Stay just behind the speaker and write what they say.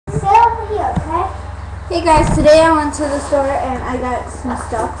here, okay? Hey guys, today I went to the store and I got some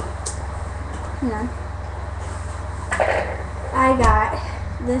stuff. Hang on. I got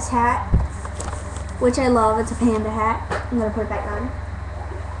this hat, which I love. It's a panda hat. I'm gonna put it back on.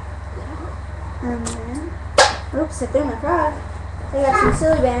 And then, oops, I threw my frog. I got some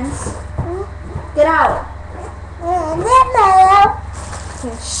silly bands. Get out.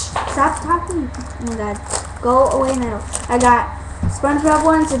 Okay, shh. Stop talking. Oh my god. Go away now. I got SpongeBob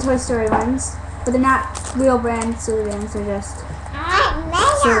ones and Toy Story ones, but they're not real brand silly bands. They're just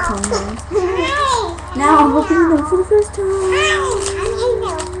silicone bands. Now I'm opening them for the first time.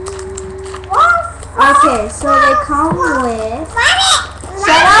 Okay, so they come with.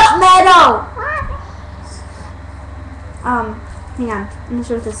 Shut up, Meadow. Hang on. I'm not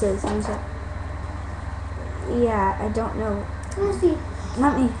sure what this is. Let me check. Yeah, I don't know.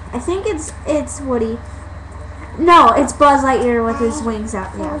 Let me. I think it's Woody. No, it's Buzz Lightyear with his wings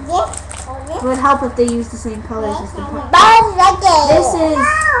out. Yeah. It would help if they use the same colors as the Buzz Lightyear. This is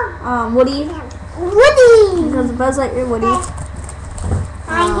Woody. Because of Buzz Lightyear, Woody.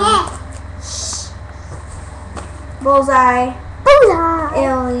 Bullseye.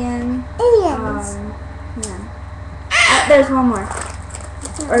 Alien. Aliens. Yeah. There's one more.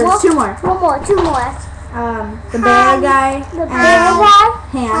 Or there's two more. Two more. The bear guy. The bear guy.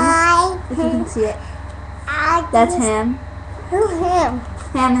 Ham. If you can see it. That's Ham. Who's him?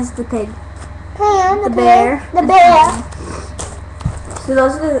 Ham is the pig. Ham, The bear. The bear. So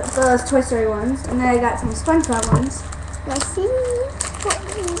those are those Toy Story ones. And then I got some SpongeBob ones. Let's see.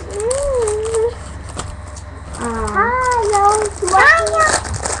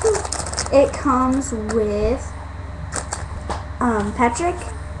 It comes with Patrick.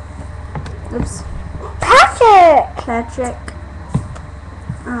 Oops. Patrick.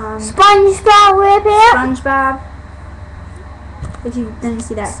 SpongeBob with him. SpongeBob. If you didn't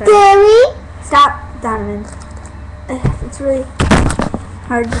see that, sorry. Scary. Stop, Donovan. It's really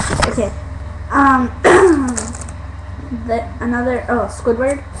hard to see. Okay.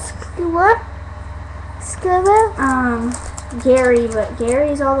 Squidward. Squidward. Gary, but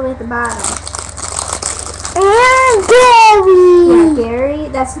Gary's all the way at the bottom. And Gary. Yeah, Gary.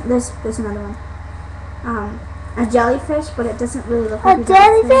 There's another one. A jellyfish, but it doesn't really look like a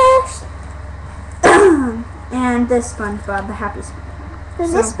jellyfish. And this SpongeBob, the happy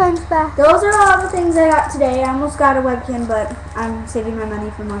SpongeBob. This SpongeBob. Those are all the things I got today. I almost got a webcam, but I'm saving my money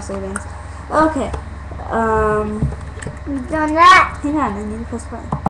for more savings. Okay. We've done that. Hang on, I need to press the button.